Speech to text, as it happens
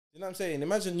You know what I'm saying?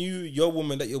 Imagine your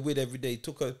woman that you're with every day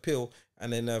took a pill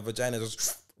and then her vagina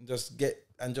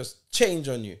just change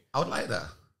on you. I would like that.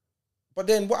 But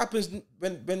then what happens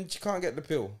when she can't get the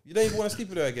pill? You don't even want to sleep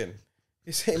with her again.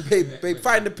 You're saying, babe,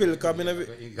 find the pill, come in.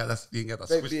 You can get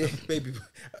that baby.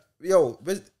 Yo,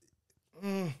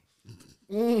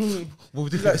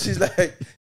 she's like,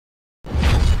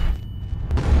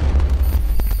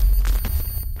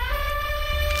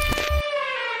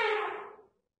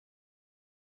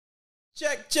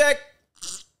 check.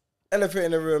 Elephant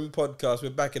in the Room podcast. We're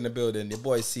back in the building. Your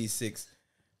boy Ceesix.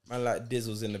 Man like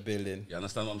Dizzle's in the building. You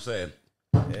understand what I'm saying?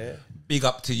 Yeah. Big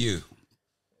up to you.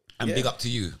 And big up to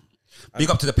you. Big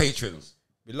up to the patrons.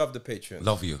 We love the patrons.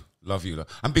 Love you.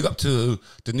 And big up to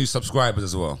the new subscribers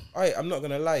as well. I'm not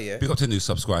going to lie, yeah. Big up to new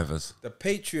subscribers. The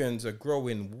Patreons are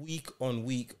growing week on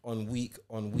week on week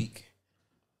on week.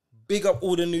 Big up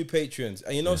all the new patrons.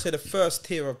 And say the first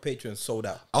tier of patrons sold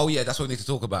out. Oh, yeah, that's what we need to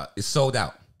talk about. It's sold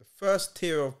out. The first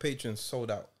tier of patrons sold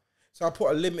out. So I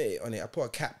put a limit on it. I put a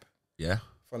cap. Yeah.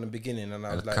 From the beginning. And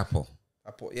I was El Capo.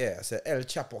 I said El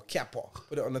Chapo, Capo.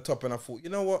 Put it on the top and I thought, you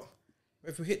know what?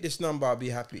 If we hit this number, I'll be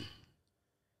happy.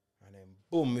 And then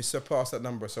boom, we surpassed that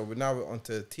number. So we're now on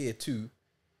to tier 2.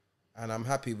 And I'm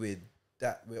happy with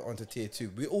that. We're on to tier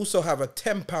 2. We also have a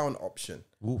 £10 option.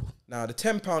 Ooh. Now, the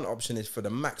 £10 option is for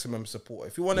the maximum support.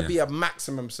 If you want to be a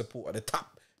maximum supporter, the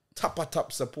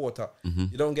top supporter,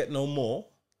 you don't get no more.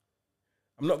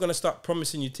 I'm not going to start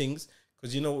promising you things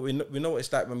because we know what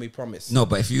it's like when we promise. No,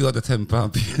 but if you are the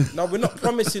 £10... No, we're not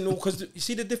promising all because you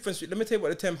see the difference. Let me tell you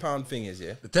what the £10 thing is,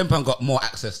 yeah? The £10 got more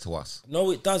access to us.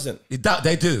 No, it doesn't.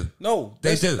 They do. No,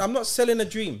 they do. I'm not selling a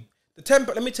dream.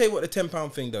 Let me tell you what the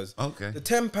 £10 thing does. Okay. The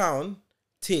 £10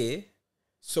 tier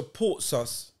supports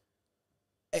us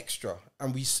extra,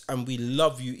 and we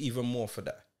love you even more for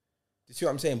that. You see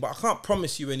what I'm saying? But I can't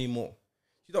promise you anymore.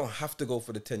 You don't have to go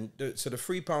for the 10. So the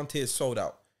 £3 tier is sold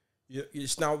out.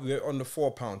 We're on the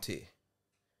 £4 tier.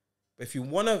 But if you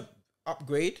want to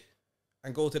upgrade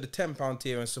and go to the £10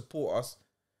 tier and support us,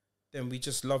 then we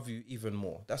just love you even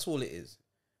more. That's all it is.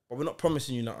 But we're not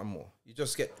promising you nothing more. You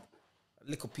just get a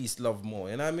little piece love more.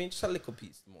 You know what I mean? Just a little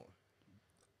piece more.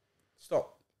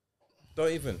 Stop.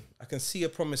 Don't even. I can see a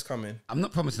promise coming. I'm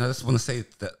not promising. I just want to say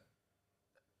that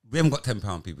we haven't got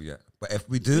 £10 people yet. But if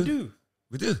we do.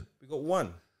 We do. We got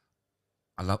one.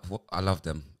 I love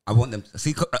them. I want them to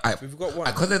see. We've got one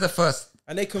because they're the first,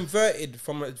 and they converted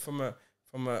from a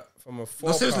 £4.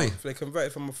 No, seriously, they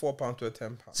converted from a £4 to a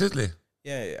 £10. Seriously,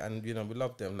 yeah, and we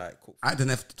love them like. Cool. I don't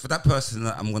know for that person.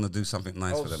 I'm gonna do something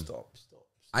nice for them. Stop.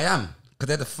 I am because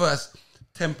they're the first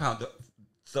 £10.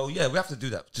 So yeah, we have to do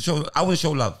that to show. I want to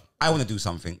show love. I want to do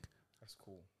something. That's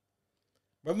cool.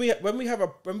 When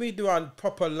we do our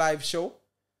proper live show,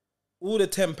 all the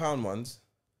 £10 ones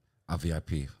are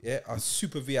VIP. Yeah, are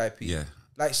super VIP. Yeah.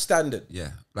 Like standard.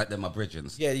 Yeah. Like they're my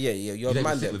bridgeons. Yeah. You're the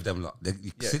man sit with them lot.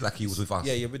 You sit like he was with us.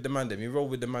 Yeah, you're with the man them. You roll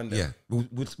with the man them. Yeah.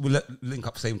 We'll link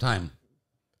up same time.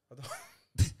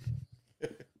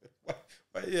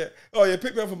 Yeah. Oh, yeah,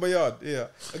 pick me up from my yard. Yeah.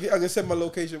 I can send my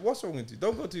location. What's wrong with you?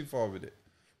 Don't go too far with it.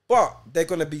 But they're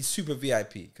going to be super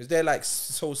VIP because they're like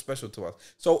so special to us.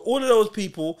 So all of those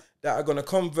people that are going to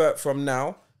convert from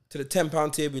now to the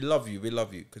 £10 tier, we love you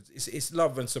because it's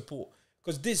love and support.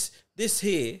 Because this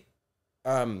here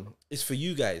is for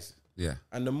you guys. Yeah.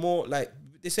 And the more, like,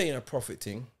 this ain't a profit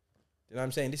thing. You know what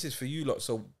I'm saying? This is for you lot.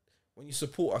 So when you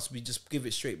support us, we just give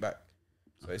it straight back.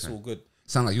 So it's all good.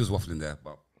 Sound like you was waffling there,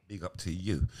 but big up to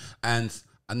you. And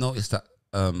I noticed that,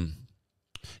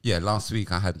 last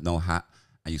week I had no hat,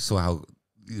 and you saw how,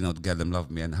 the girl them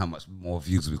loved me and how much more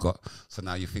views we got. So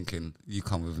now you're thinking you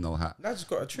come with no hat. Now I just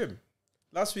got a trim.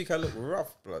 Last week I looked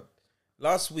rough, blood.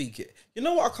 Last week, you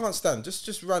know what I can't stand?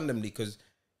 Just randomly, because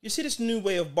you see this new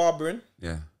way of barbering?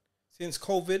 Yeah. Since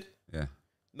COVID? Yeah.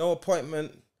 No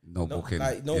appointment. No booking.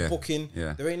 No booking.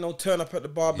 Yeah. There ain't no turn up at the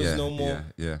barbers no more.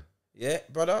 Yeah. Yeah,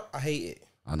 brother, I hate it.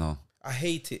 I know. I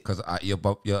hate it. Because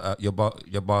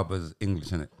your barber's English,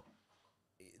 isn't it?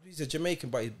 He's a Jamaican,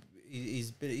 but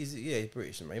he's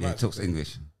British, man. He talks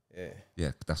English. Yeah.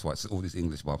 Yeah, that's why all these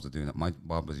English barbers are doing it. My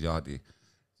barber's Yardie.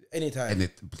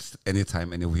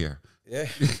 Anytime, anywhere. Yeah,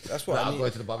 that's what I need. I'm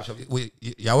going to the barbershop. You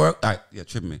work? All right, yeah,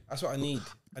 trim me. That's what I need.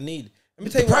 Let me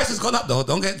tell you, the price has gone up though.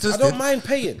 Don't get twisted. I don't mind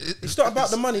paying. It's not about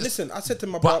the money. Listen, I said to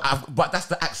my barber, but that's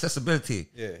the accessibility.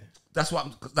 Yeah, that's what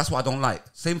I don't like.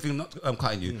 Same thing. Not I'm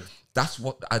cutting you. That's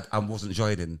what I was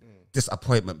enjoying in this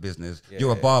appointment business. Yeah,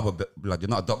 you're a barber, blood. You're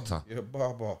not a doctor. You're a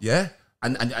barber. Yeah,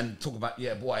 and talk about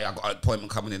boy, I got an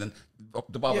appointment coming in, and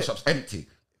the barbershop's empty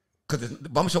because the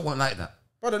barbershop won't like that.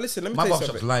 Brother, listen, let me tell you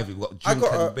something. My barbershop's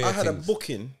lively. I had a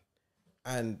booking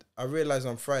And I realized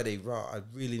on Friday, right, I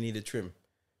really need a trim.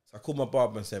 So I called my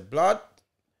barber and said, blood,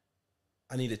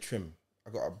 I need a trim. I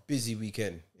got a busy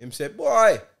weekend. Him said,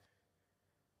 boy,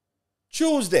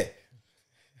 Tuesday.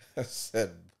 I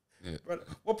said, brother,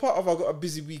 what part of I got a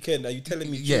busy weekend are you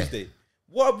telling me Tuesday?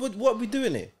 What are we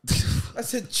doing here? I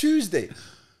said, Tuesday.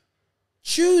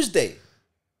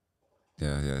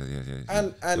 Yeah.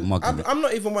 And I'm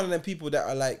not even one of them people that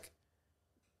are like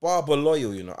barber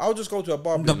loyal, you know. I'll just go to a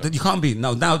barber. No, you can't be.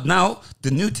 Now, the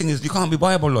new thing is you can't be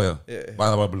barber loyal. Yeah.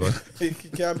 Barber loyal. You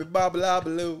can't be barber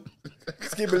labaloo.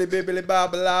 Skibbly bibbly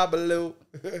barber labaloo.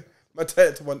 My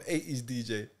title to one 80s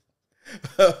DJ.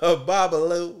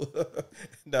 Barbaloo.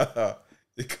 Nah,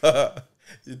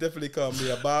 you definitely can't be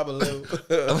a barbaloo.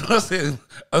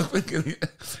 I was thinking,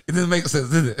 it didn't make sense,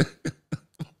 did it?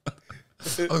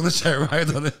 I was gonna try to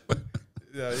ride on it.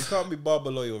 Yeah, you can't be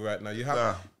barber loyal right now. You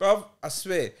have, bruv, I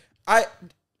swear, I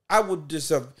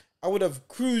would have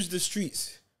cruised the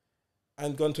streets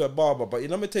and gone to a barber. But you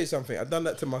know, let me tell you something. I done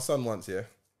that to my son once. Yeah,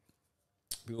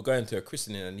 we were going to a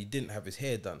christening and he didn't have his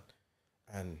hair done,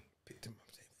 and picked him up.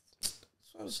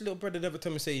 So this little brother never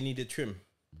told me say he needed trim.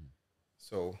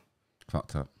 So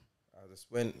fucked up. I just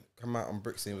come out on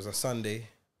Brixton. It was a Sunday.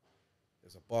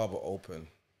 There's a barber open.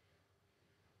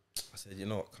 I said, you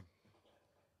know what? Come.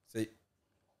 Say,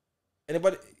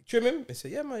 anybody trim him? They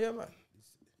said, yeah, man.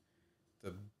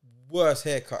 The worst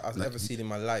haircut I've ever seen in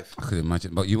my life. I could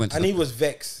imagine. But you went to and he was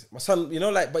vexed. My son, you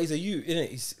know, like, but he's a youth, innit?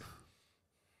 He's,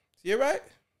 you right?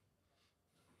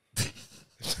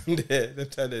 Them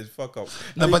time is fuck up.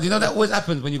 No, but you know that always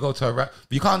happens when you go to a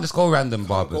you can't just go random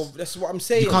barbers. That's what I'm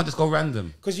saying. You can't just go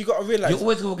random. Because you got to realise. You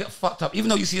always will get fucked up. Even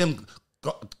though you see them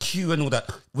got queue and all that.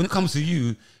 When it comes to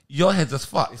you, your head's just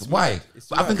fucked. Why?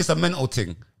 I think it's a mental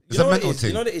thing. It's a mental thing.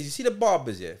 You know what it is? You see the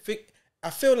barbers, yeah?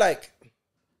 I feel like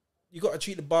you got to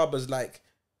treat the barbers like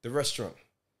the restaurant.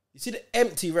 You see the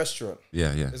empty restaurant?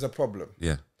 Yeah. There's a problem.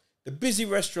 Yeah. The busy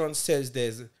restaurant says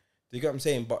you get what I'm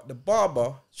saying? But the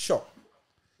barber shop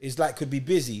is like, could be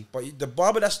busy. But the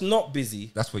barber that's not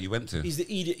busy. That's what you went to. He's the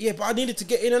idiot. Yeah, but I needed to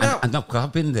get in and out. And no, because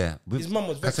I've been there. His mum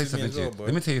was vexed with me as well, boy.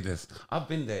 Let me tell you this. I've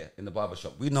been there in the barber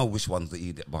shop. We know which one's the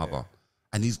idiot barber. Yeah.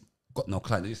 And he's got no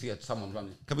client. You see someone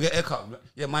running. Can we get a haircut?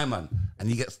 Yeah, my man. And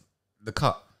he gets the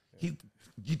cut.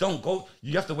 You don't go.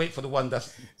 You have to wait for the one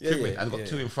that's trimming and got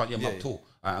two in front. I'm tall.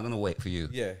 All right, I'm going to wait for you.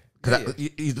 Yeah. Because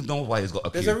he knows why he's got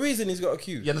a queue. There's a reason he's got a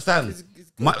queue. You understand?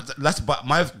 But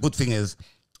my good thing is,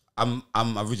 I'm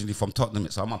originally from Tottenham,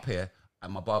 so I'm up here,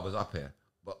 and my barber's up here.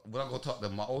 But when I go to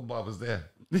Tottenham, my old barber's there,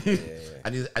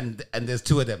 and there's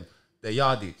two of them. They're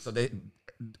yardie, so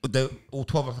they're all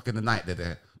 12 o'clock in the night. They're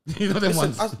there. You know them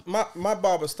ones. My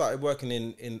barber started working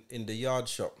in the yard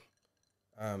shop.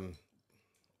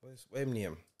 Where's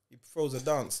him? He throws a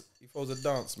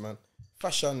dance, man.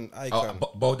 Fashion icon.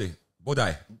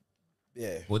 Bodai.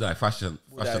 Yeah. Bodai fashion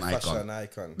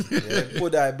icon. Yeah,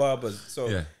 Bodai barbers.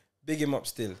 So big him up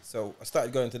still. So I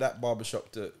started going to that barber shop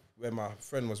where my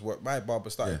friend was work. My barber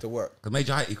started to work. Cause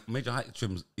major height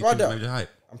trims. Brother, major height.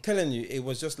 I'm telling you, it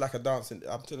was just like a dancing.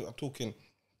 I'm talking.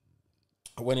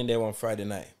 I went in there one Friday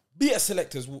night. Beer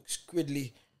selectors,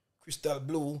 Squidly, Crystal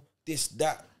Blue, this,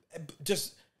 that.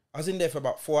 I was in there for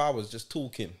about 4 hours just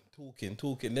talking.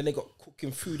 Then they got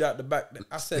cooking food out the back.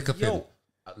 I said, yo.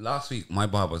 Last week, my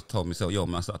barber told me, so, yo,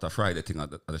 man, I started a Friday thing at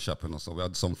the shop and so we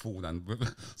had some food. And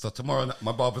so tomorrow,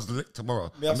 my barber's lit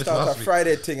tomorrow. I started a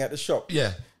Friday thing at the shop.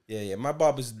 Yeah. My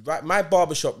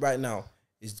barber shop right now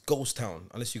is Ghost Town,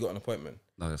 unless you got an appointment.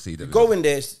 No, I see that. You go in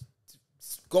there, it's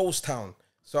Ghost Town.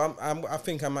 So I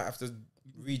think I might have to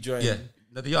rejoin. Yeah,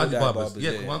 the yard barbers.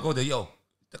 Yeah, when I go there, yo,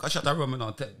 I shut that room and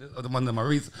I'll take the one of my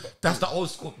reasons. That's the old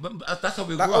school. That's how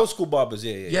we grew up. Old school barbers,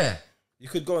 yeah. You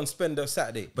could go and spend a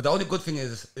Saturday. But the only good thing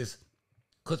is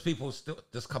because people still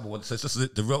just come on. So it's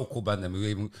just the real cool band. Then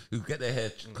who get their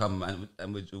hair come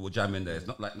and we'll jam in there. It's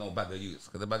not like no bag of youths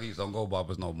because the bag of youths don't go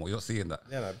barbers no more. You're not seeing that.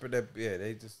 Yeah, but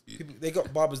they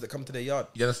got barbers that come to their yard.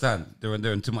 You understand? They're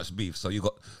in too much beef. So you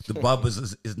got the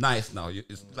barbers is nice now.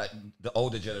 It's like the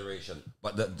older generation.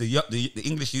 But the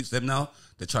English youths them now,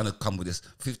 they're trying to come with this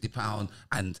 £50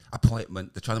 and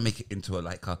appointment. They're trying to make it into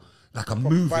a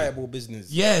movie. Viable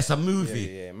business. Yes, a movie.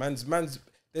 Yeah. Man's.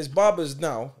 There's barbers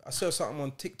now. I saw something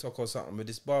on TikTok or something where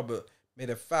this barber made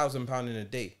 £1,000 in a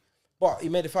day. But he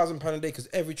made £1,000 a day because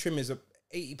every trim is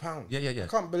 £80. Yeah. I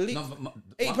can't believe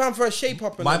 £80 for a shape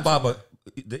up. My barber,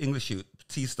 the English shoot,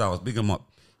 T-Styles, big him up.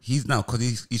 He's now, because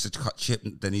he used to cut Chip,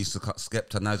 then he used to cut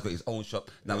Skepta, now he's got his own shop.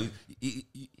 Now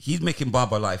he's making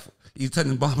barber life. He's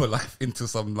turning barber life into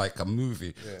some like a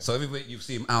movie. Yeah. So everywhere you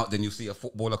see him out, then you see a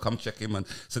footballer come check him, and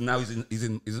so now he's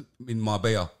in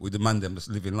Marbella with the man them just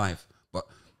living life. But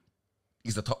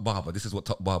he's the top barber. This is what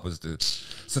top barbers do.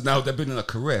 So now they're building a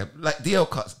career. Like DL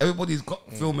cuts. Everybody's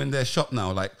got film in their shop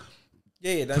now. Like,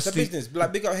 yeah, that's a business.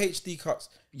 Like big up HD cuts.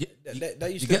 Yeah,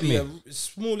 that used to be a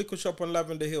small little shop on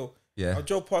Lavender Hill. Yeah. I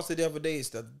drove past it the other day. It's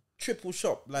the triple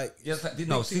shop. Like, yes, like, you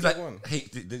know, see, like,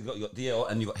 they got your DL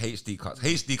and you got HD cuts.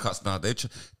 HD cuts now,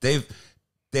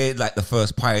 they're like the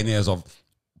first pioneers of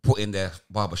putting their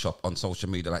barbershop on social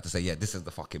media, like to say, yeah, this is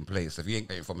the fucking place. If you ain't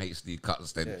getting from HD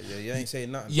cuts, then you ain't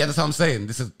saying nothing. Yeah, that's what I'm saying.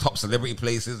 This is top celebrity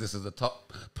places. This is the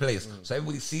top place. So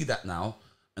everybody see that now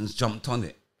and jumped on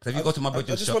it. So if you go to my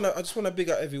brother's shop, I just want to big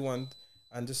up everyone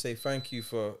and just say thank you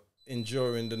for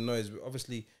enduring the noise.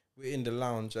 Obviously, we're in the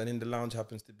lounge, and in the lounge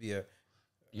happens to be like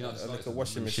a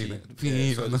washing machine.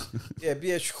 So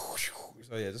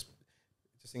yeah, just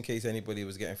in case anybody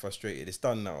was getting frustrated, it's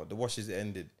done now. The wash is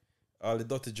ended. All the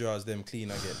dotted drawers, them clean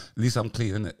again. At least I'm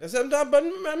clean, innit? I said, but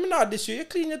I'm not this year. You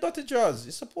clean your dotted drawers.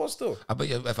 It's supposed to. I bet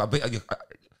you,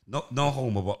 no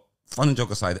homo, but fun joke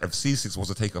aside, if Ceesix was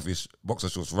to take off his boxer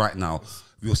shorts right now,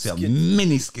 we'll see a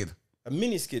mini skid. A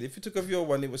mini skid. If you took off your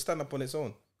one, it would stand up on its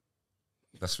own.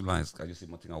 That's nice. I just see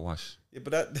my thing I wash. Yeah,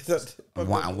 but that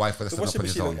and why for the stand up on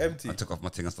his own? Empty. I took off my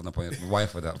thing and stand up on it. Why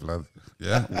for that, blood?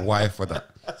 Yeah, why for that?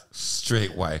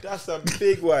 Straight why. That's a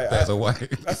big why. That's a why.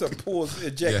 That's a pause,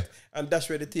 eject, and dash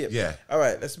ready tape. Yeah. All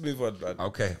right, let's move on, man.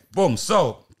 Okay. Boom.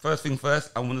 So first thing first,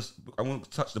 I want to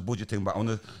touch the Buju thing, but I want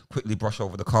to quickly brush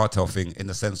over the Kartel thing in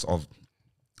the sense of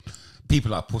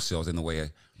people are pussies in a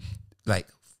way. Like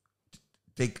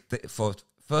they for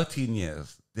 13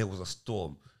 years there was a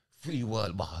storm. Free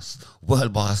world boss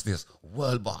this,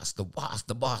 world boss, the boss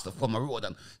that come around,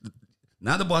 and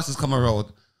now the boss is coming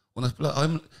around. When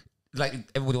I'm like,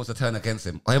 everybody wants to turn against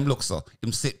him. I am look so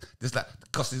him sick. This like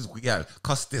cuss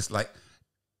this like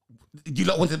you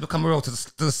lot want him to come around to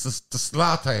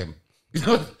slaughter him. You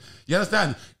know, you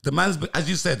understand? The man's, as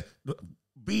you said,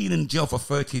 being in jail for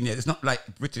 13 years. It's not like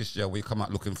British jail where you come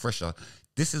out looking fresher.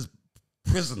 This is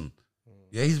prison.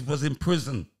 Yeah, he was in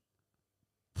prison.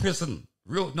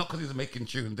 Real, not because he was making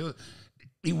tune.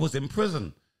 He was in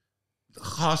prison.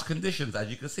 Harsh conditions, as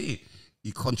you can see.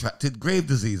 He contracted grave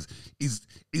disease.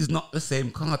 He's not the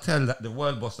same Kartel that the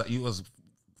world boss that he was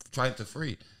trying to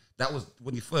free. That was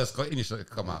when you first got in, you should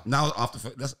come out. Now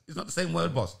it's not the same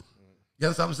world boss. You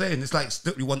understand what I'm saying? It's like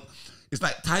it's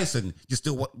like Tyson. You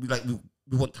still want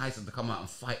we want Tyson to come out and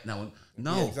fight now. And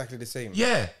no, yeah, exactly the same.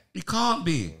 Yeah, he can't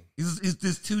be.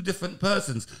 There's two different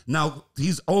persons. Now,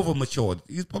 he's over-matured.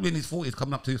 He's probably in his 40s,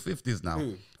 coming up to his 50s now.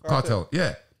 Who? Kartel,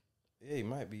 yeah. Yeah, he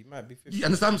might be 50. You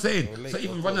understand what I'm saying? So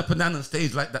even running up and down on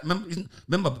stage like that.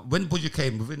 Remember when Buju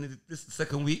came, within this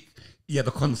second week, he had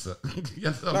a concert. You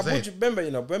understand what I'm saying? Remember,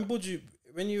 when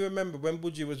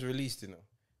Buju was released,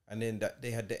 and then that they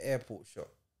had the airport shot,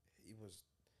 he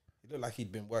looked like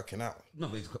he'd been working out. No,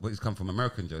 but he's come from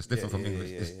American, Joe. It's different from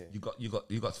English.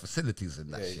 You got facilities in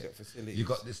that shit. You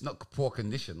got facilities. It's not poor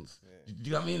conditions. Yeah. Do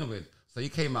you know what I mean with? So you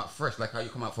came out fresh, like how you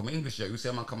come out from English show. You see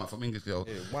a man come out from English show.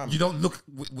 Yeah, you don't look,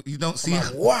 you don't see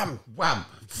wham,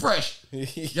 fresh.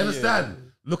 You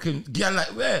understand? Looking, like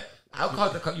where? How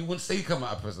come you wouldn't say you come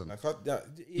out of prison?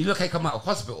 You look like you come out of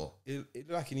hospital. It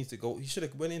look like he needs to go. He should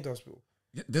have went into hospital.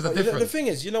 There's a difference. The thing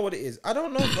is, you know what it is? I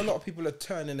don't know if a lot of people are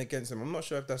turning against him. I'm not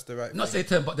sure if that's the right Not say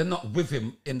turn, but they're not with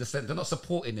him in the sense, they're not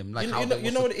supporting him. Like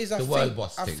you know what it is? I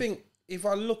think think if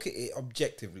I look at it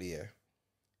objectively,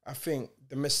 I think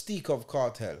the mystique of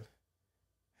Kartel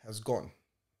has gone.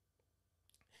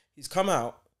 He's come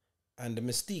out and the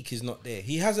mystique is not there.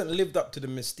 He hasn't lived up to the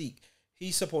mystique.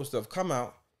 He's supposed to have come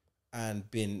out and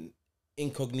been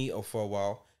incognito for a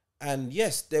while. And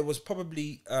yes, there was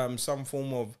probably some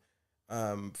form of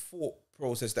thought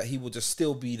process that he will just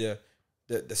still be the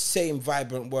same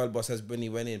vibrant world boss as when he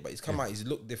went in, but he's come out, he's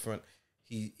looked different,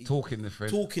 he talking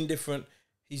different,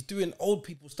 he's doing old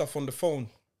people stuff on the phone.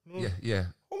 Yeah.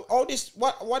 All this,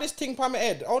 what this thing by my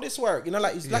head, all this work,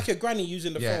 like he's like your granny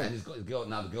using the phone. Yeah, and he's got his girl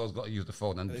now. The girl's got to use the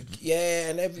phone, and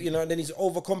and then he's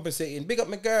overcompensating. Big up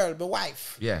my girl, my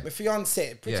wife, my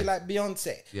fiance, pretty like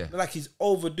Beyonce. Yeah, like he's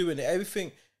overdoing it.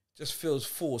 Everything just feels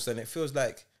forced, and it feels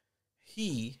like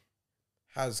he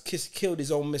has killed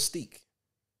his own mystique.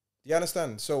 Do you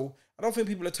understand? So I don't think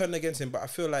people are turning against him, but I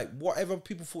feel like whatever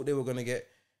people thought they were gonna get,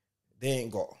 they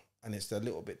ain't got, and it's a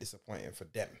little bit disappointing for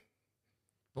them.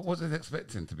 But what was they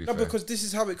expecting, to be fair? No, because this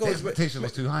is how it goes. The expectation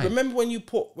was too high. Remember when you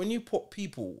put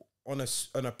people on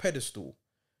a pedestal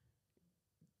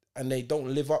and they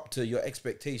don't live up to your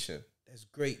expectation, there's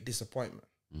great disappointment.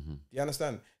 Do you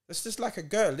understand? It's just like a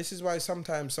girl. This is why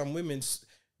sometimes some women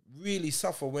really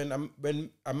suffer when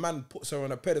a man puts her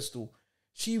on a pedestal.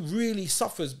 She really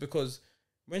suffers because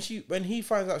when he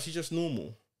finds out she's just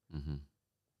normal,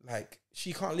 like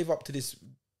she can't live up to this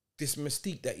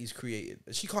mystique that he's created.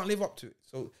 She can't live up to it.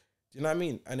 So do you know what I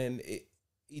mean? And then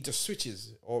he just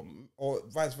switches, or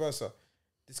vice versa.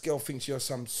 This girl thinks you're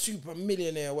some super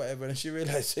millionaire or whatever, and she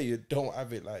realizes you don't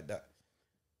have it like that.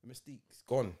 The mystique's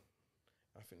gone.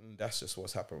 I think that's just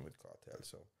what's happened with Kartel.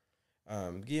 So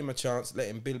give him a chance, let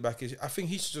him build back I think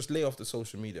he should just lay off the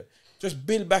social media. Just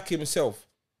build back himself.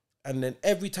 And then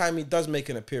every time he does make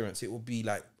an appearance, it will be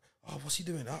like, oh, what's he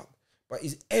doing up? But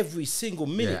it's every single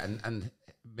minute. Yeah, and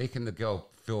making the girl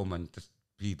film and just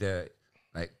be there,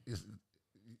 like, he's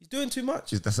doing too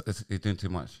much. He's doing too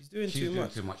much. He's doing She's too doing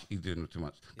much. too much. He's doing too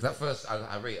much. Because at first,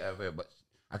 I rate her very, but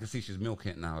I can see she's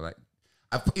milking it now. Like,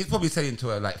 he's probably saying to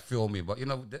her, like, film me, but you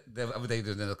know, the other day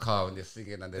they're in the car and they're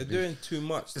singing and they're doing too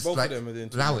much. Both of them are doing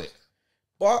too allow much. It.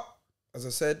 But, as I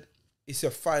said, it's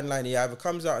a fine line. He either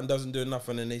comes out and doesn't do enough,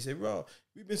 and then they say, bro,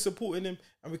 we've been supporting him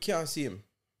and we can't see him.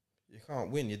 You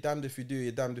can't win. You're damned if you do,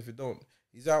 you're damned if you don't.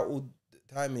 He's out all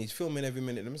the time and he's filming every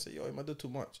minute. Let me say, yo, he might do too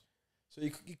much. So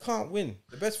you can't win.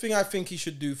 The best thing I think he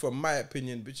should do, from my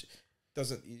opinion, which he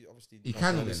obviously he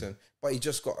can listen, but he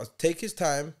just got to take his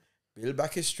time, build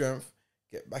back his strength,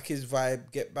 get back his vibe,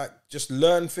 just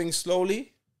learn things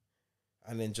slowly,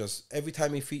 and then just every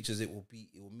time he features, it will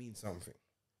mean something.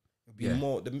 It'll be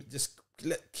more.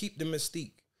 Keep the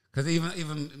mystique. Because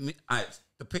even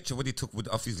the picture what he took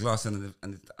off his glass and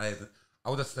his eyes, I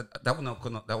would have said that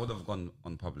would have gone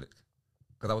on public,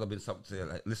 because that would have been something to say,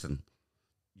 like, listen,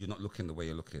 you're not looking the way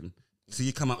you're looking. So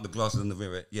you come out with the glasses in the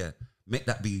mirror, make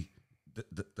that be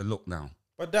the look now.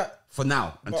 But that for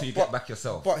now, until you get back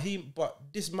yourself. But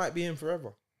this might be him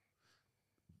forever.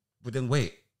 But then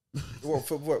wait. Well,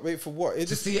 for what? Wait for what?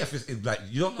 To see if it's like,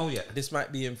 you don't know yet. This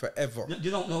might be him forever. You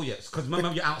don't know yet, because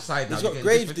remember you're outside now. He's got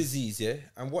Graves' disease, yeah,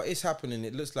 and what is happening?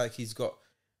 It looks like he's got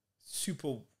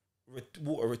super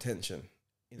water retention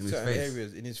in certain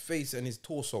areas in his face and his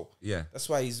torso. Yeah, that's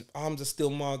why his arms are still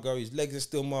Margot, his legs are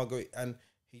still Margot, and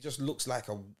he just looks like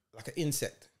an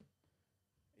insect.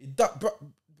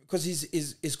 Because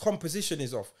his composition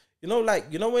is off. You know,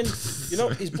 when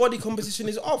his body composition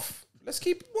is off. Let's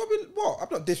keep what? I'm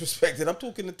not disrespecting. I'm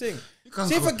talking the thing.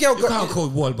 See if a girl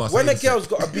when a girl's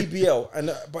got a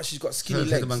BBL but she's got skinny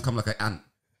legs. The man come like an ant.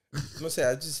 I'm gonna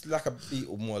say just like a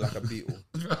beetle, more like a beetle.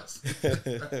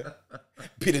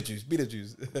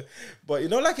 Beetlejuice. But you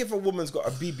know, like if a woman's got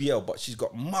a BBL but she's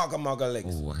got maga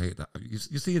legs. Oh, I hate that. You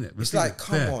seen it? It's like,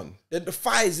 come on. The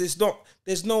thighs,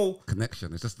 there's no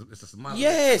connection. It's just maga.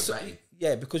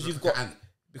 Yeah, because you've got.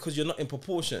 Because you're not in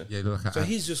proportion. Yeah, look at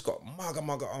he's just got maga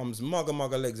arms, maga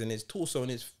legs, and his torso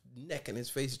and his neck and his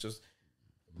face is just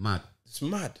mad. It's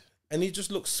mad. And he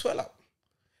just looks swell up.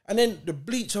 And then the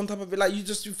bleach on top of it, like you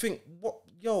think, what?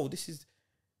 Yo, this is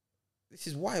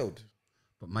wild.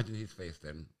 But imagine his face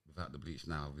then without the bleach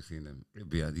now. We've seen him. It'd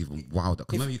be even wilder.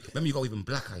 Remember you got even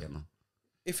blacker, you know.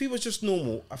 If he was just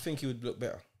normal, I think he would look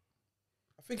better.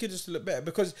 I think he'd just look better.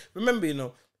 Because remember, you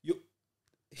know,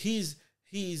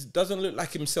 he doesn't look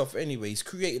like himself anyway. He's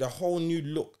created a whole new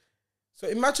look. So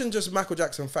imagine just Michael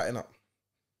Jackson fatting up.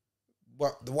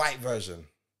 What, the white version?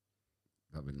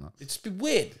 That'd be nuts. It'd be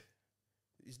weird.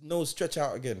 His nose stretch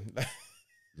out again.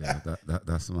 Yeah,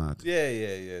 that's mad.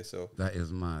 Yeah. So that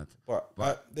is mad.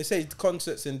 But they say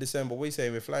concerts in December. What are you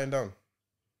saying? We're flying down.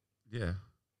 Yeah,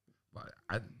 but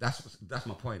that's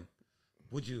my point.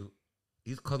 Buju,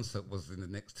 his concert was in the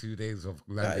next 2 days of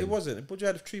landing. Nah, it wasn't. Buju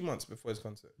had 3 months before his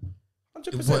concert. 100%.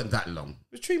 It weren't that long.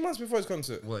 It was 3 months before his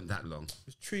concert. It weren't that long. It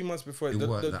was 3 months before. It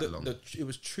weren't that long. It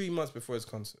was 3 months before his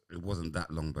concert. It wasn't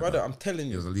that long, brother. I'm telling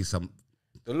you. It was at least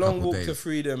the long walk to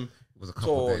freedom. It was a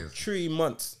couple of days. 3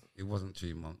 months. It wasn't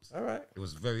 3 months. All right. It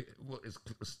was it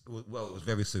was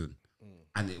very soon,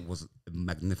 and it was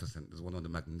magnificent. It was one of the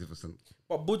magnificent.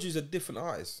 But Buju's a different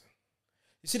artist.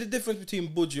 You see the difference between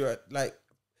Buju, like,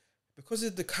 because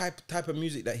of the type of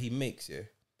music that he makes. Yeah,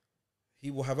 he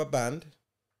will have a band.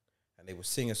 And they will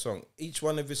sing a song. Each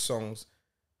one of his songs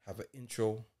have an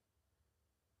intro,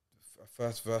 a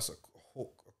first verse, a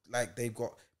hook. Like they've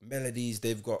got melodies.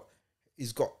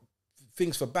 He's got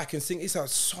things for back and sing. It's a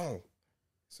song.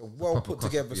 It's a well put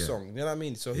together song. You know what I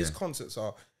mean? So his concerts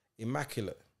are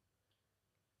immaculate.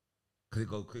 Could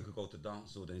go to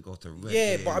dance or then go to reggae?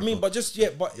 Yeah, but I mean, but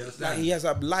like he has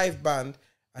a live band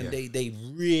and they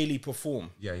really perform.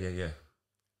 Yeah.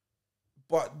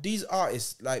 But these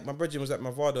artists, like my brethren was at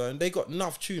Mavado, and they got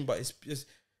enough tune, but it's just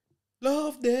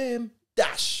love them,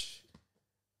 dash,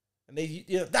 and they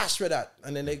dash for that,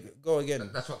 and then they go again.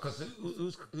 That's what, because it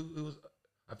was.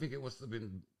 I think it must have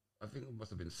been I think it must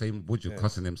have been same Buju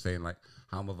cussing him, saying like,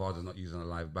 "How Mavada's not using a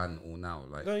live band all now?"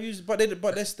 Like, don't use, but they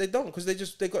don't, because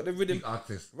they got the rhythm. big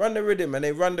artists Run the rhythm, and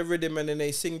they run the rhythm, and then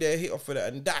they sing their hit off of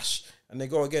that and dash, and they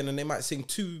go again, and they might sing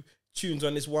 2 tunes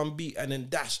on this one beat and then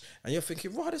dash, and you're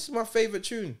thinking, "Wow, this is my favorite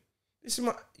tune. This is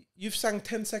you've sang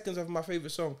 10 seconds of my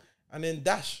favorite song, and then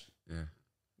dash." Yeah.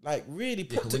 Like really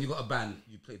put when you got a band,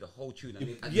 you play the whole tune,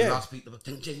 and the last beat, the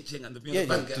ting ting ting, and the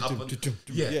band get up,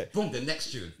 and boom, the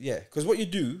next tune. Yeah, because what you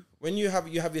do when you have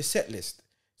your set list,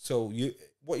 so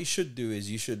what you should do is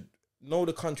you should know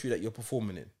the country that you're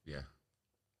performing in. Yeah,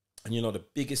 and you know the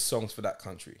biggest songs for that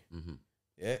country.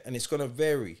 Yeah, and it's gonna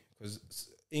vary because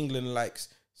England likes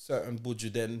certain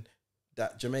Buju than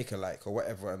that Jamaica like or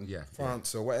whatever, and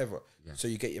France or whatever. Yeah. So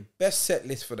you get your best set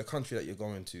list for the country that you're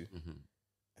going to,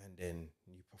 and then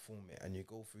you perform it, and you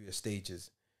go through your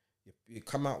stages. You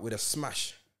come out with a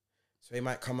smash. So he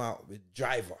might come out with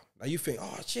Driver. Now you think,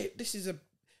 oh shit, this is it's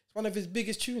one of his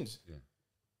biggest tunes. Yeah.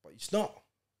 But it's not.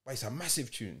 But it's a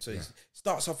massive tune. So he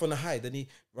starts off on a high, then he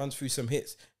runs through some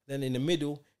hits. Then in the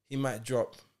middle, he might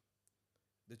drop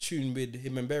the tune with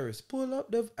him and Barris. Pull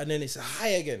up and then it's a high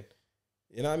again.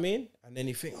 You know what I mean? And then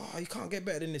you think, oh, you can't get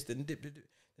better than this. Then dip. Then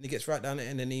he gets right down there,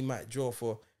 and then he might draw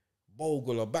for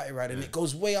Bogle or Batty Ride, and it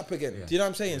goes way up again. Yeah. Do you know what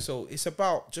I'm saying? Yeah. So it's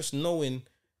about just knowing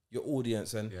your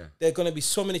audience, and there are gonna be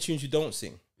so many tunes you don't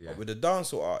sing. Yeah. But with the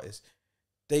dancehall artists,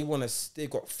 they've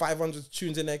got 500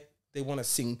 tunes in there. They want to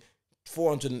sing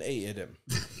 480 of them.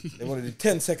 They want to do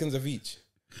 10 seconds of each.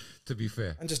 To be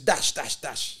fair, and just dash.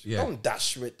 Yeah. Don't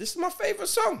dash with. This is my favorite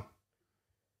song.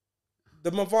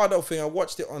 The Mavado thing, I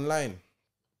watched it online.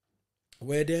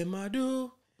 Where them I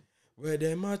do, where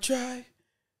them I try,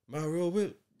 my road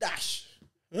will dash.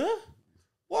 Huh?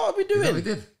 What are we doing? You know he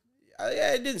did.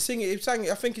 Yeah, he didn't sing it. He sang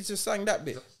it. I think he just sang that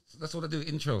bit. That's what I do.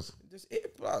 Intros. Just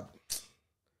blood.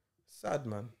 Sad,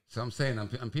 man. So I'm saying,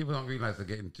 and people don't realize they're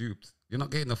getting duped. You're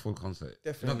not getting the full concert.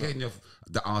 Definitely you're not getting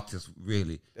the artist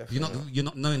really. Definitely you're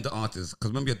not knowing the artist, because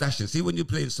remember, you're dashing. See, when you're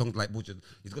playing songs like Buju,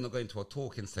 he's gonna go into a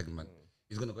talking segment.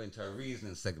 He's gonna go into a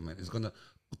reasoning segment. He's gonna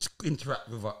interact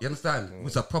with us. You understand?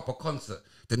 It's a proper concert.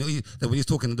 Then when he's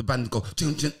talking to the band, go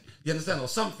ching, ching, you understand, or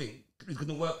something. He's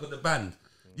gonna work with the band.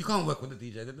 You can't work with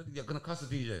the DJ. You're gonna cuss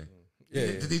the DJ.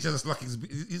 The DJ just like he's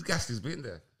gassed. He's been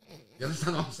there. You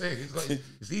understand what I'm saying?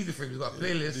 It's easy for him. He's got a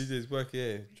playlist. DJ's work,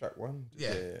 track 1.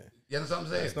 Yeah. You understand what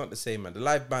I'm saying? It's not the same, man. The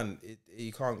live band,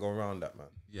 you can't go around that, man.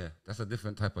 Yeah, that's a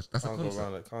different type of. That's a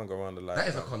concert. Can't go around the live. That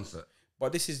is a concert.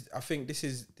 But I think this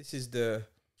is the.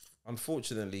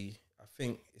 Unfortunately, I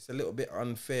think it's a little bit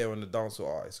unfair on the dancehall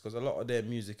artists, because a lot of their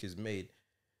music is made.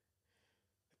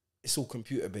 It's all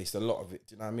computer based. A lot of it.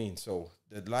 Do you know what I mean? So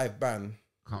the live band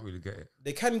can't really get it.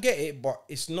 They can get it, but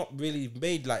it's not really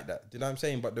made like that. Do you know what I'm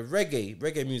saying? But the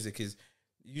reggae music is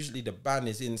usually the band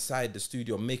is inside the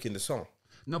studio making the song.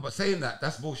 No, but saying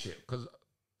that's bullshit. Because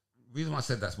reason why I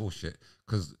said that's bullshit,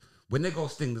 because when they go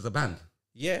sting, there's a band.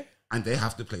 Yeah. And they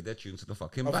have to play their tunes to the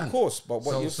fucking band. Of course, but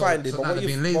what you find is a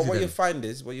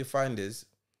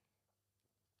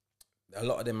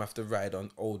lot of them have to ride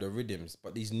on older rhythms.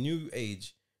 But these new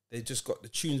age, they just got the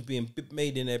tunes being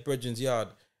made in their brethren's yard,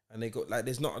 and they got like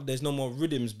there's no more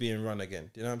rhythms being run again.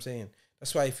 Do you know what I'm saying?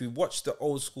 That's why if you watch the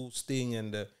old school Sting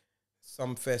and the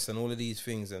Sumfest and all of these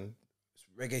things and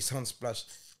Reggae Sunsplash,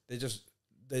 they just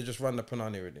run the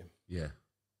Panani rhythm. Yeah.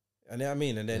 And you know what I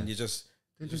mean? And then you just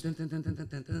and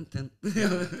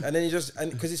then you just,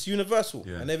 and because it's universal,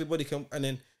 and everybody can, and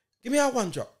then give me our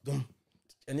one drop, and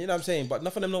you know what I'm saying. But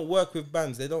none of them don't work with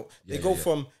bands. They don't. They go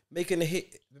from making a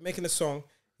hit, making a song,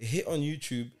 a hit on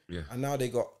YouTube, and now they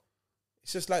got.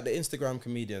 It's just like the Instagram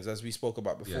comedians, as we spoke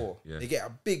about before. They get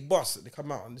a big boss, they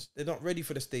come out and they're not ready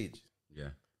for the stage. Yeah.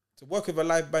 To work with a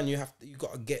live band, you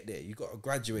got to get there. You got to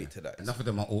graduate to that. Enough of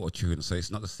them are auto tune, so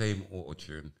it's not the same auto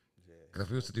tune. Because if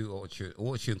we used to do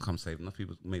auto tune come save, enough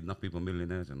people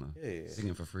millionaires, you know,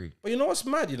 singing for free. But you know what's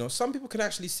mad? You know, some people can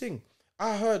actually sing.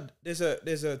 I heard there's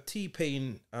a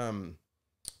T-Pain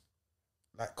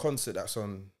like concert that's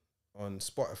on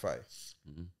Spotify,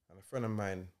 and a friend of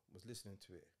mine was listening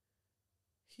to it.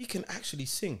 He can actually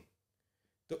sing.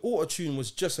 The auto tune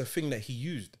was just a thing that he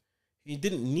used. He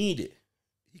didn't need it.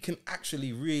 He can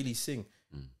actually really sing.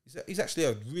 He's actually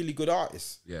a really good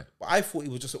artist. Yeah. But I thought he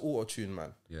was just an auto-tune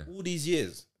man. Yeah. All these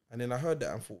years. And then I heard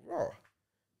that and thought, wow,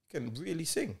 he can really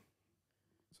sing.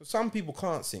 So some people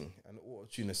can't sing and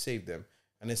auto-tune has saved them.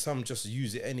 And then some just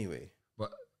use it anyway.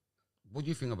 But what do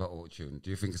you think about auto-tune? Do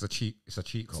you think it's a cheat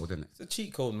code, isn't it? It's a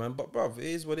cheat code, man. But bruv, it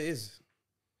is what it is.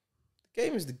 The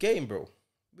game is the game, bro.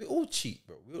 We all cheat,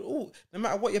 bro. We all, no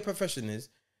matter what your profession is,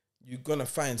 you're gonna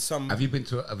find some. Have you been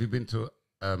to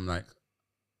like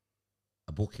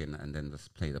a booking and then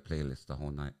just play the playlist the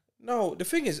whole night. No, the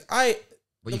thing is,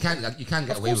 But you can't get away with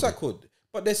Of course I it. could.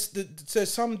 But there's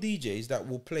some DJs that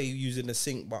will play using the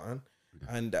sync button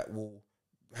and that will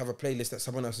have a playlist that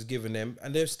someone else has given them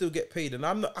and they'll still get paid. And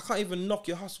I can't even knock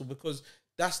your hustle because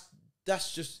that's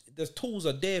just, the tools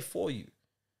are there for you.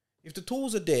 If the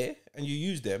tools are there and you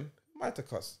use them, who am I to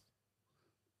cuss?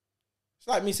 It's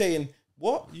like me saying,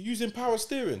 what? You're using power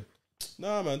steering?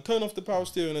 Nah, man, turn off the power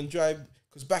steering and drive.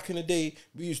 Because back in the day,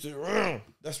 we used to,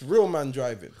 that's real man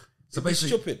driving. So It'd basically,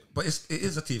 stupid. But it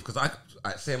is a thief because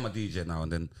I say I'm a DJ now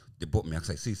and then they book me. I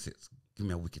say, Ceesix, give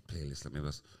me a wicked playlist. Let me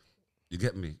just, you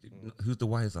get me? Who's the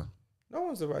wiser? No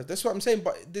one's the right. That's what I'm saying.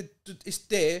 But it's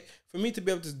there for me to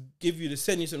be able to give you,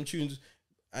 send you some tunes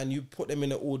and you put them in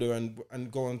the order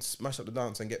and go and smash up the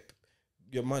dance and get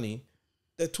your money.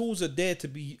 The tools are there to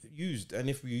be used. And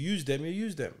if you use them, you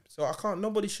use them. So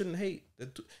nobody shouldn't hate.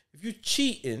 If you're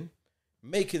cheating,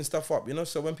 making stuff up,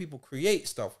 so when people create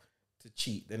stuff to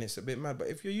cheat, then it's a bit mad. But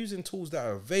if you're using tools that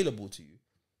are available to you,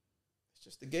 it's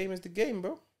just the game is the game,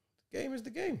 bro. The game is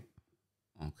the game.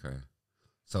 Okay.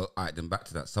 So, all right, then back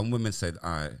to that. Some women said,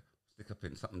 all right, stick up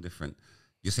in something different.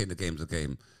 You're saying the game's a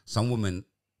game. Some women,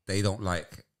 they don't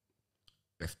like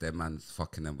if their man's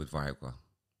fucking them with Viagra.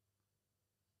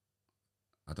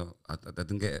 I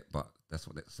didn't get it, but that's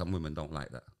what some women don't like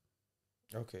that.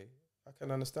 Okay. I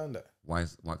can understand that. Why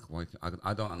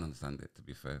I don't understand it, to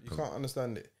be fair. You can't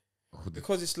understand it.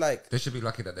 Because it's like... They should be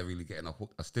lucky that they're really getting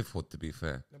a stiff hood, to be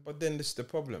fair. But then this is the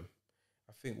problem.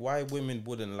 I think why women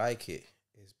wouldn't like it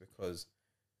is because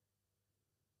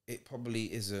it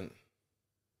probably isn't...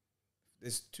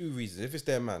 There's two reasons. If it's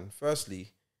their man,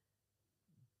 firstly,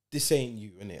 this ain't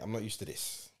you, innit? I'm not used to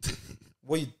this.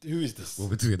 Who is this?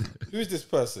 What we're doing? Who is this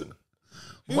person?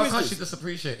 Why can't she just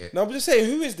appreciate it? No, I'm just saying,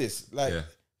 who is this? Like... Yeah.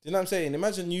 You know what I'm saying?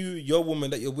 Imagine your woman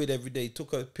that you're with every day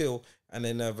took a pill and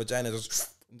then her vagina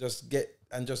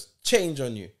just change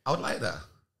on you. I would like that.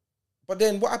 But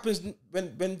then what happens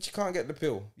when she can't get the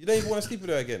pill? You don't even want to sleep with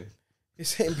her again. You're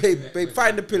saying, babe,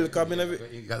 find the pill, come in. You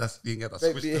can get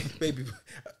that baby.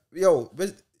 Yo,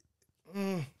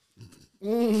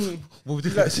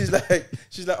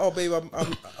 she's like, oh babe,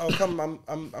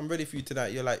 I'm ready for you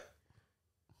tonight. You're like,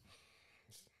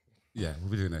 yeah, what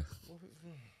we doing there?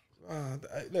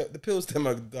 Look, the pills them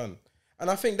are done, and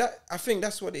I think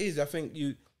that's what it is. I think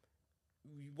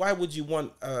why would you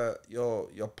want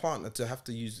your partner to have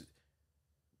to use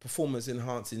performance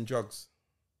enhancing drugs?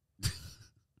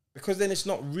 Because then it's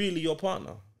not really your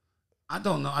partner. I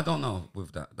don't know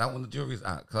with that. That one, the jury's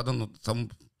out. Because I don't know, some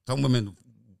women,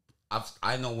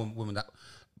 I know women that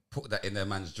put that in their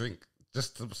man's drink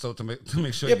just to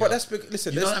make sure. Yeah, but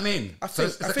listen. You know what I mean? I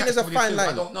think there's a fine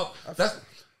line. I don't know.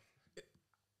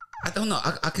 I don't know.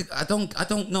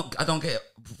 I don't get it.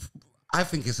 I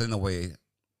think it's in a way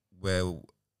where,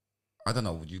 I don't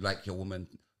know, would you like your woman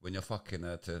when you're fucking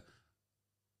her to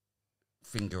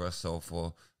finger herself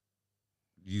or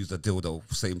use a dildo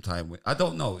same time? I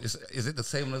don't know. Is it the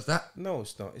same as that? No,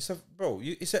 it's not. It's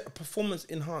a performance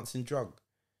enhancing drug.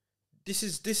 This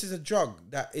is a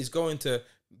drug that is going to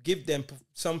give them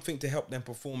something to help them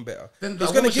perform better. Then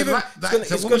it's going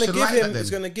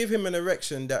to give him an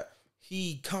erection that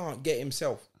he can't get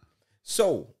himself.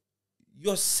 So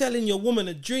you're selling your woman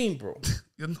a dream, bro.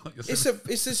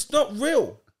 It's not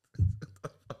real.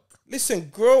 Listen,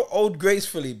 grow old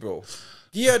gracefully, bro.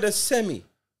 You're the semi.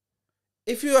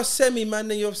 If you're a semi man,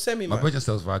 then you're a semi man. My brother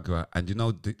sells Viagra, and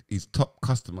his top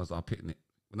customers are picnic.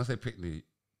 When I say picnic,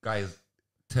 guys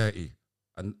 30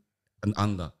 and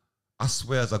under. I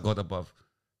swear as a God above.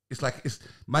 It's like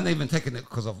man ain't even taking it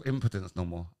because of impotence no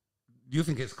more. Do you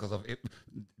think it's because of it?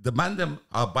 The man them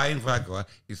are buying Viagra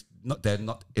they're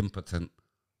not impotent.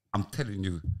 I'm telling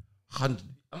you. I'm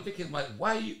thinking, like,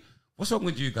 what's wrong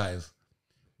with you guys?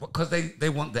 Because they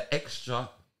want the extra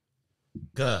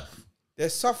girth. They're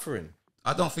suffering.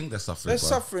 I don't think they're suffering. They're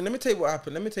suffering. Let me tell you what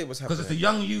happened. Because it's the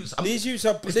young youths. These youths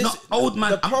are... It's not old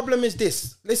man. The problem is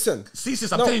this. Listen.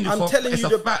 Ceesix, I'm telling you, it's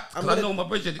a fact. I know my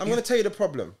brother. I'm going to tell you the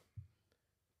problem.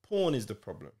 Porn is the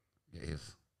problem. It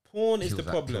is. Porn is the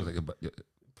problem.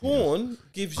 Porn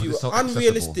gives you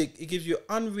unrealistic. It gives you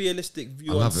unrealistic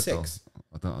view on sex.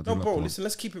 No, bro, listen.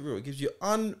 Let's keep it real. It gives you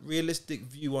unrealistic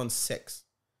view on sex.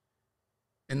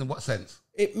 In what sense?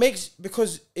 It makes,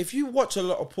 because if you watch a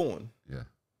lot of porn, yeah,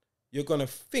 you're gonna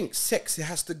think sex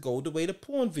has to go the way the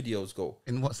porn videos go.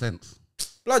 In what sense?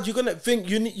 Blood, you're gonna think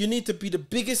you need to be the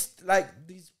biggest, like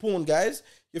these porn guys.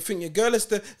 You think your girl has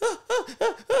to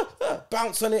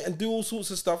bounce on it and do all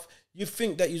sorts of stuff. You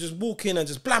think that you just walk in and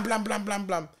just blam, blam, blam, blam,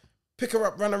 blam, pick her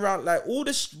up, run around, like all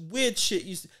this weird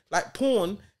shit. Like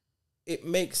porn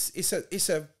it's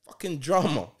a fucking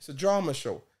drama. It's a drama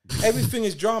show. Everything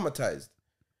is dramatized.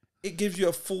 It gives you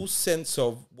a full sense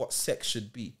of what sex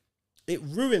should be. It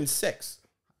ruins sex.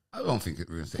 I don't think it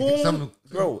ruins sex. Porn,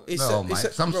 bro,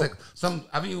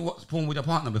 Haven't you watched porn with your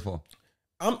partner before?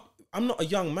 I'm not a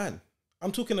young man.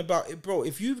 I'm talking about it, bro.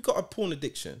 If you've got a porn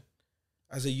addiction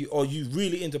as a youth, or you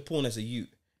really into porn as a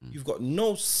youth, you've got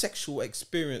no sexual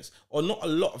experience or not a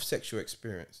lot of sexual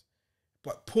experience,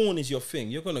 but porn is your thing.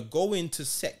 You're gonna go into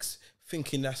sex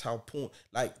thinking that's how porn,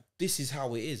 like this is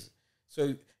how it is.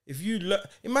 So if you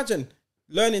imagine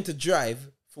learning to drive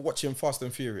for watching Fast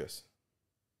and Furious.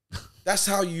 That's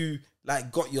how you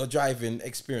like got your driving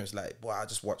experience. Like, boy, I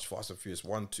just watched Fast and Furious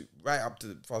 1, 2, right up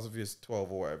to Fast and Furious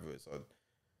 12 or whatever it's on.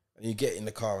 And you get in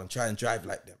the car and try and drive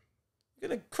like them. You're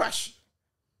gonna crash.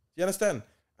 You understand?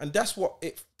 And that's what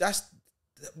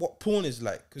porn is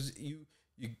like. Because you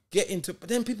get into, but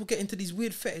then people get into these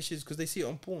weird fetishes because they see it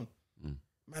on porn.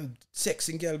 Man,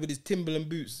 sexing girl with his Timberland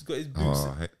boots. He's got his boots.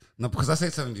 Oh, no, because I say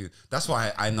something to you. That's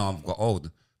why I know I've got old.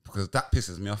 Because that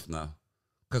pisses me off now.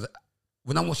 Because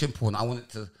when I'm watching porn, I want it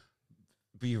to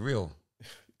be real.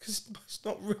 Because it's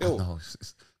not real. No,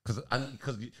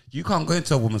 because you can't go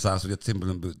into a woman's house with your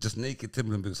Timberland boots, just naked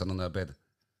Timberland boots and on her bed,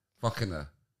 fucking her,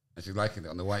 and she's liking it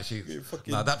on the white sheets.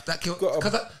 No, that kills.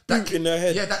 That in her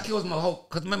head. Yeah, that kills my whole.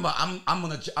 Because remember, I'm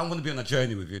gonna be on a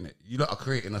journey with you, innit? You lot are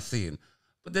creating a scene,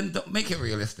 but then don't make it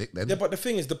realistic. Then yeah, but the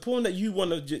thing is, the porn that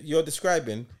you're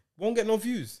describing won't get no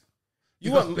views.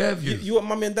 You want bare views. You want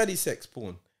mummy and daddy sex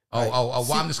porn.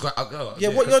 What I'm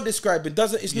describing. What you're describing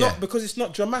doesn't. It's not because it's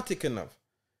not dramatic enough.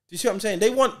 Do you see what I'm saying? They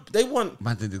want.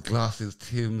 Man, the glasses,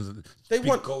 Tim's. They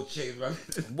want gold chains, man.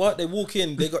 What they walk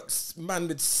in, they got man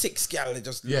with 6 gal. They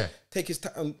just take his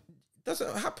time. It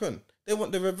doesn't happen. They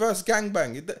want the reverse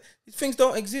gangbang. These things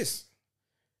don't exist.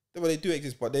 Well, they do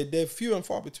exist, but they're few and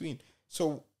far between.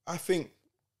 So I think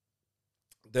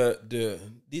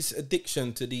this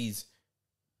addiction to these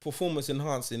performance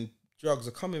enhancing drugs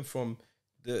are coming from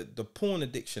the porn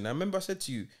addiction. I remember I said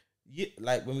to you,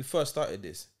 like when we first started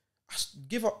this, I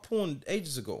give up porn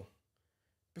ages ago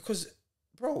because,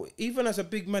 bro, even as a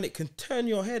big man, it can turn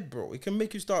your head, bro. It can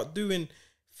make you start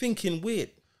thinking weird.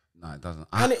 No, it doesn't.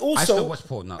 And it also, I still watch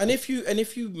porn now. And if you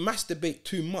masturbate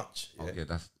too much,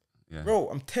 bro,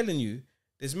 I'm telling you,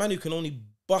 there's man who can only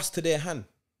bust to their hand.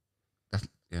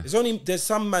 There's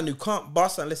some man who can't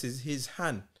bust unless it's his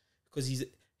hand because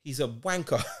he's a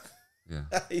wanker. Yeah.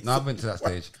 No, I've been to that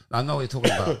stage. I know what you're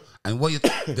talking about. And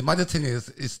the mother thing is,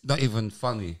 it's not even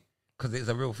funny because it's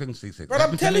a real thing, Ceesix. But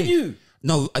I'm telling you.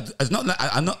 No, it's not like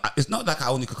it's not like I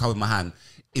only could come with my hand.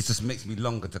 It just makes me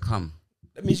longer to come.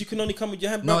 That means you can only come with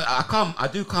your hand, bro. No, I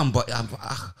do come, but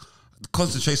the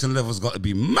concentration level's got to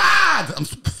be mad. I'm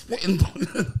sweating.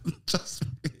 Just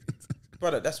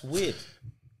brother, that's weird.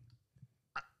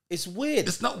 It's weird.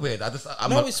 It's not weird.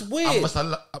 It's weird.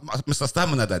 I'm Mr.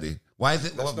 Stamina Daddy. Why is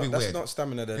it? That's not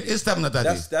Stamina Daddy. It is Stamina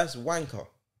Daddy. That's wanker.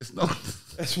 It's not.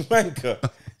 That's wanker.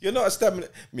 You're not a stamina.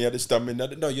 Me are the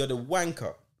stamina. No, you're the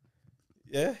wanker.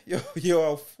 Yeah,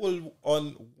 you're a full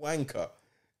on wanker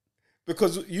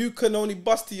because you can only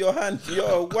bust to your hand.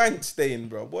 You're a wank stain,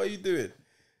 bro. What are you doing?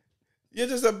 You're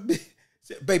just a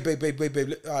babe.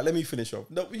 Let me finish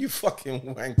off. No, you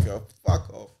fucking wanker.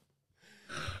 Fuck off.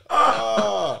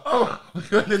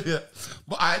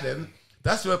 But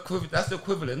that's the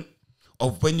equivalent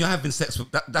of when you're having sex with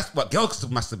that's what girls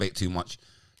masturbate too much.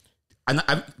 And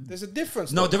there's a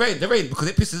difference. No, there ain't because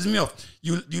it pisses me off.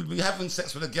 You'll be having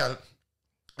sex with a girl,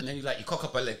 and then you cock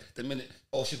up her leg. The minute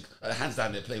she's her hands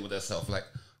down there playing with herself, like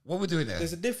what we're doing there.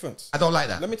 There's a difference. I don't like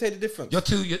that. Let me tell you the difference.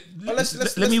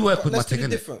 Let me work with my thing.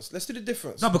 Let's do the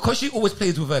difference. No, because she always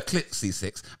plays with her clit,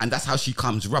 Ceesix, and that's how she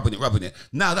comes, rubbing it.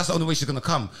 Now that's the only way she's gonna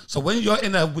come. So when you're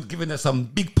in there with giving her some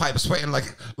big pipe, sweating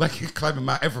like you're climbing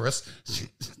Mount Everest,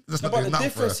 that's not doing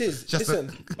nothing for her.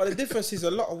 But the difference is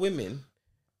a lot of women,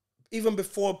 even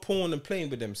before porn and playing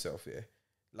with themselves,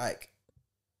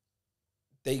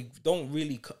 they don't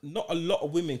really. Not a lot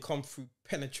of women come through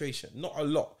penetration. Not a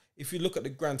lot. If you look at the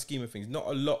grand scheme of things, not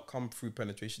a lot come through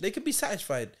penetration. They can be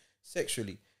satisfied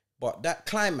sexually, but that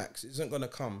climax isn't going to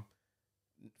come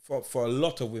for a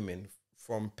lot of women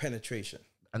from penetration.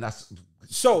 And that's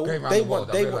so they want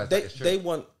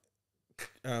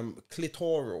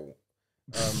clitoral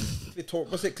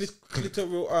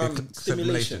clitoral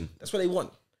stimulation. That's what they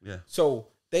want. Yeah. So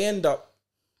they end up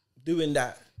doing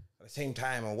that at the same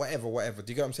time or whatever.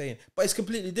 Do you get what I'm saying? But it's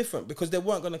completely different because they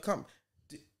weren't going to come.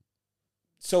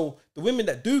 So the women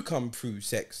that do come through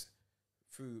sex,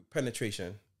 through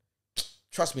penetration,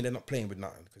 trust me, they're not playing with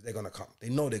nothing because they're going to come. They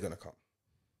know they're going to come.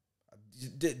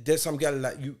 There's some girl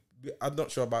like you, I'm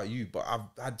not sure about you, but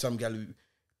I've had some gal who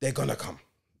they're gonna come,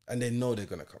 and they know they're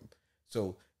gonna come.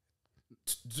 So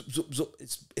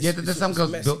there's some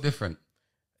girls built different.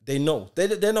 They know they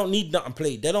don't need nothing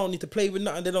played. They don't need to play with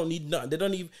nothing. They don't need nothing. They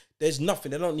don't even. There's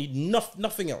nothing. They don't need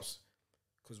nothing else.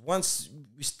 Because once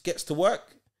it gets to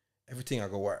work, everything I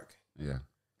go work. Yeah.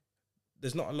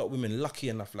 There's not a lot of women lucky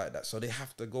enough like that, so they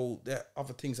have to go. There,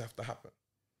 other things have to happen.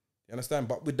 You understand?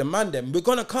 But with the man, then we're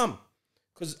gonna come,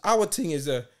 because our thing is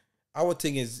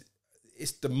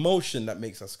it's the motion that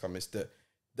makes us come. It's the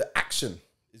action.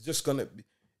 It's just gonna be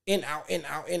in out.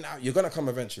 You're gonna come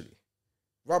eventually.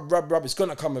 Rub. It's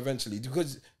gonna come eventually,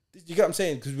 because you get what I'm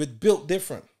saying. Because we're built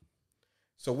different.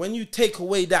 So when you take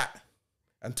away that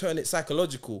and turn it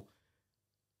psychological,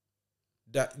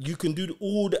 that you can do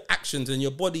all the actions and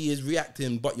your body is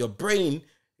reacting, but your brain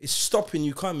is stopping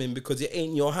you coming because it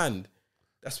ain't your hand.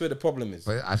 That's where the problem is.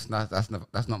 But that's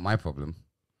not my problem.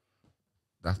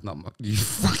 That's not my, you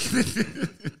fucking.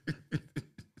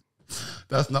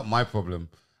 That's not my problem.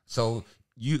 So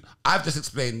I've just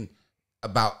explained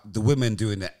about the women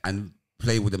doing it and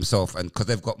play with themselves, and because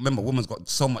they've got, remember, women's got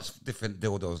so much different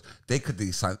dildos, they could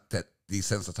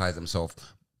desensitize themselves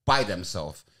by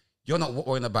themselves. You're not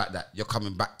worrying about that. You're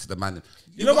coming back to the man.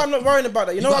 You know why I'm not worrying about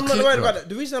that? I'm not worried about that.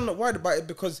 The reason I'm not worried about it,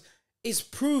 because it's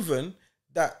proven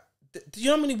that, do you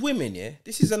know how many women, yeah?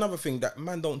 This is another thing that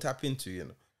man don't tap into, you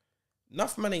know.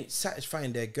 Enough man ain't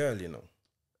satisfying their girl, you know.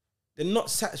 They're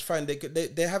not satisfying their girl.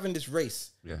 They're having this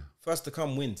race. Yeah. First to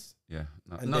come wins. Yeah.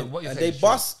 And they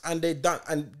bust and they done,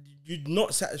 and you're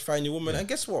not satisfying your woman. Yeah. And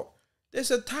guess what? There's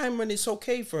a time when it's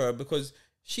okay for her, because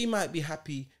she might be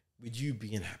happy with you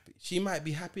being happy. She might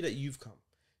be happy that you've come.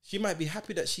 She might be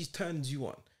happy that she's turned you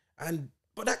on.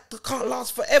 But that can't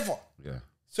last forever. Yeah.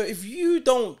 So if you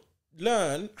don't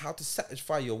learn how to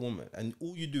satisfy your woman, and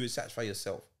all you do is satisfy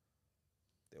yourself,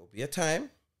 there will be a time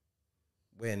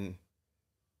when,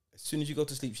 as soon as you go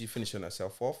to sleep, she's finishing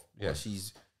herself off, or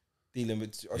she's dealing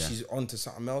with, or she's on to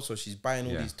something else, or she's buying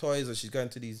all these toys, or she's going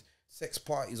to these sex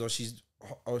parties, or she's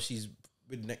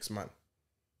with next man,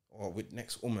 or with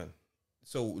next woman.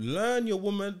 So learn your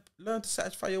woman, learn to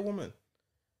satisfy your woman.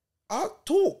 I'll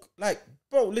talk, like,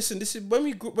 bro, listen, this is when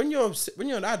you're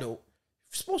an adult,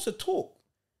 you're supposed to talk.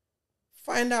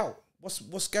 Find out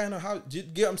what's going on, how, do you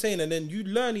get what I'm saying? And then you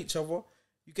learn each other.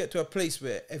 You get to a place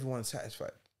where everyone's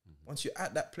satisfied. Once you're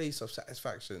at that place of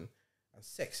satisfaction, and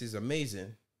sex is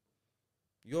amazing,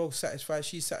 you're satisfied,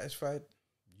 she's satisfied.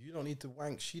 You don't need to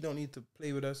wank, she don't need to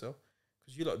play with herself,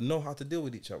 because you don't know how to deal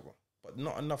with each other. But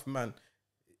not enough man,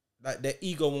 like, their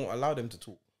ego won't allow them to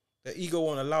talk. Their ego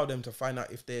won't allow them to find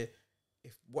out if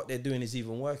what they're doing is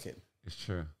even working. It's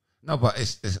true. No, but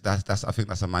that's I think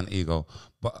that's a man ego.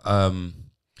 But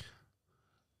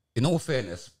in all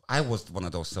fairness, I was one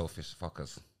of those selfish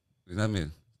fuckers. You know what I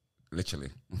mean? Literally,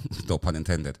 no pun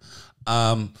intended.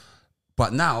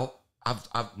 But now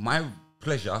my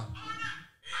pleasure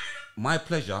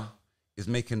is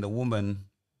making the woman.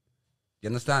 You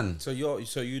understand? So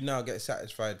you now get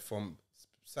satisfied from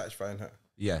satisfying her.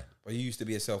 Yeah. But you used to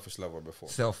be a selfish lover before.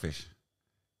 Selfish.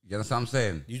 You understand what I'm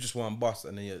saying? You just want to bust,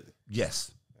 and then you.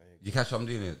 Yes. You catch what I'm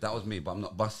doing? That was me, but I'm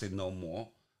not busting no more.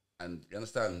 And you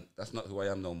understand? That's not who I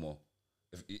am no more.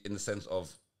 In the sense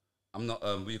of, I'm not,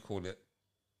 what do you call it?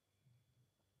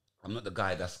 I'm not the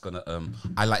guy that's gonna,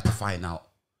 I like to find out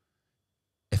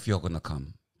if you're gonna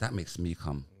come. That makes me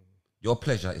come. Your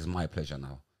pleasure is my pleasure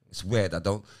now. It's weird.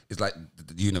 It's like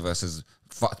the universe has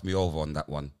fucked me over on that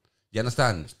one. You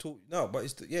understand? No, but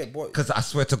it's, boy. Because I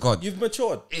swear to God, you've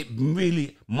matured. It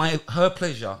really, her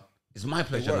pleasure is my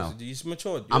pleasure now. You've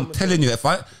matured. Telling you,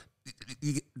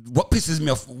 what pisses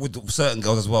me off with certain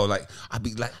girls as well, like, I'd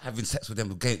be like having sex with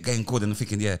them, getting good, and I'm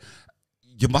thinking, yeah,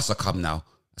 you must have come now.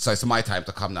 So it's my time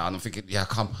to come now. And I'm thinking, yeah,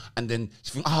 come. And then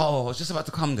she thinks, oh, I was just about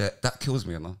to come there. That kills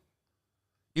me, you know.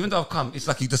 Even though I've come, it's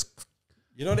like you just...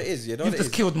 You know what it is? You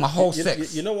just killed my whole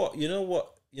sex. You know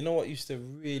what used to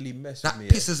really mess with me?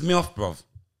 That pisses me off, bruv.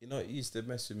 You know, it used to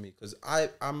mess with me, because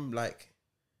I'm like,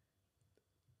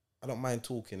 I don't mind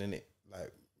talking, innit?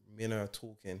 Like, me and her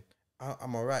talking.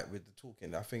 I'm all right with the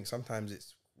talking. I think sometimes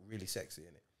it's really sexy,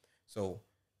 innit? So,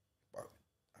 but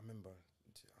I remember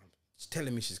she's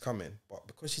telling me she's coming, but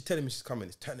because she's telling me she's coming,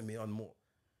 it's turning me on more.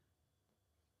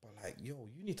 But like, yo,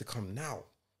 you need to come now,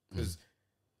 because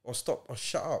or stop or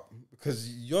shut up, because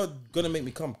you're gonna make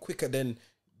me come quicker than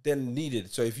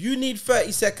needed. So if you need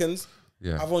 30 seconds,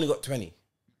 I've only got 20.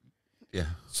 Yeah.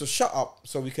 So shut up,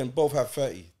 so we can both have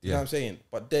 30. You know what I'm saying?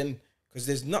 But then, because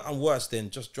there's nothing worse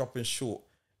than just dropping short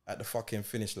at the fucking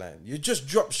finish line. You just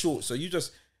drop short, so you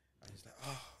just, it's like,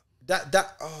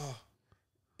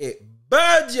 It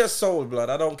burns your soul, blood.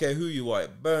 I don't care who you are.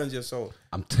 It burns your soul.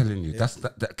 I'm telling you, that's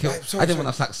that kill. Sorry, I didn't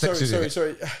want to have sex with you.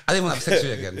 Sorry. I didn't want to have sex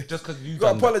with you again. Just because you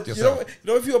got to done that apologize. You yourself.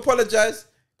 know, if you apologize,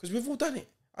 because we've all done it.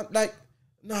 I'm like,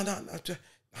 no, that's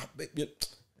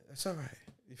all right.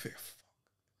 You think, fuck.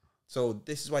 So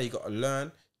this is why you got to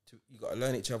learn. You got to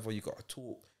learn each other. You got to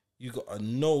talk. You got to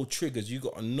know triggers. You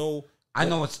got to know. I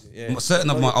know certain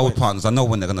of my old partners. I know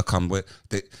when they're gonna come. With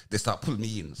they start pulling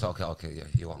me in. So okay, yeah,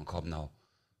 you want to come now.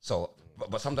 So,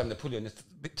 but sometimes they pull you in. It's a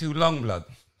bit too long, blood.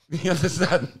 You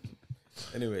understand?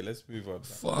 Anyway, let's move on.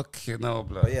 Fucking no,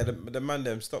 blood. But yeah, the man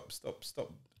them stop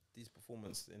these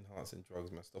performance enhancing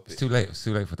drugs, man. Stop it. It's too late. It's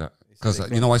too late for that.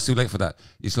 Because you know why it's too late for that?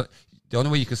 It's like the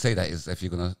only way you can say that is if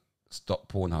you're gonna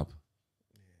stop Pornhub.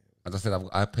 As I said,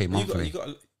 I pay monthly.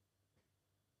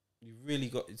 You really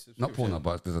got it's not Pornhub,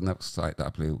 but there's another site that I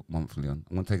play monthly on.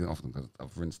 I'm gonna take it off because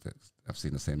I've rinsed it. I've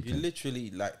seen the same thing. You literally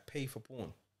like pay for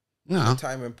porn. No, the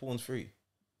time when porn's free.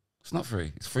 It's not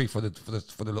free. It's free for the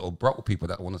little broke people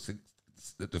that want to see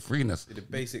the freeness. The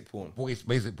basic porn.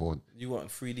 Basic porn. You want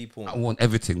 3D porn. I want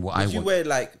everything. What I want. You wear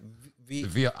like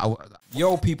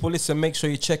Yo, people, listen, make sure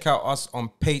you check out us on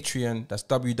Patreon. That's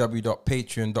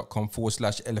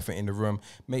www.patreon.com/elephant in the room.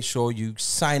 Make sure you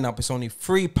sign up. It's only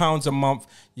 £3 a month.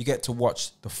 You get to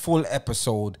watch the full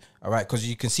episode. All right, because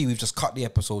you can see we've just cut the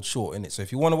episode short in it. So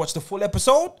if you want to watch the full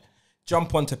episode,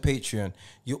 jump onto Patreon.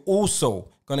 You're also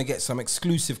going to get some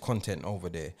exclusive content over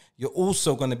there. You're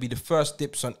also going to be the first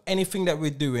dips on anything that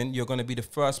we're doing. You're going to be the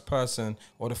first person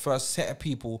or the first set of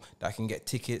people that can get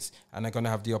tickets and are going to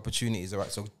have the opportunities. All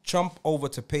right, so jump over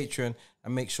to Patreon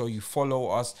and make sure you follow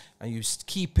us and you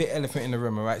keep it elephant in the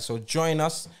room. All right, so join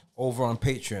us over on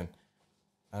Patreon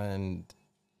and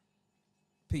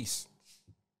peace.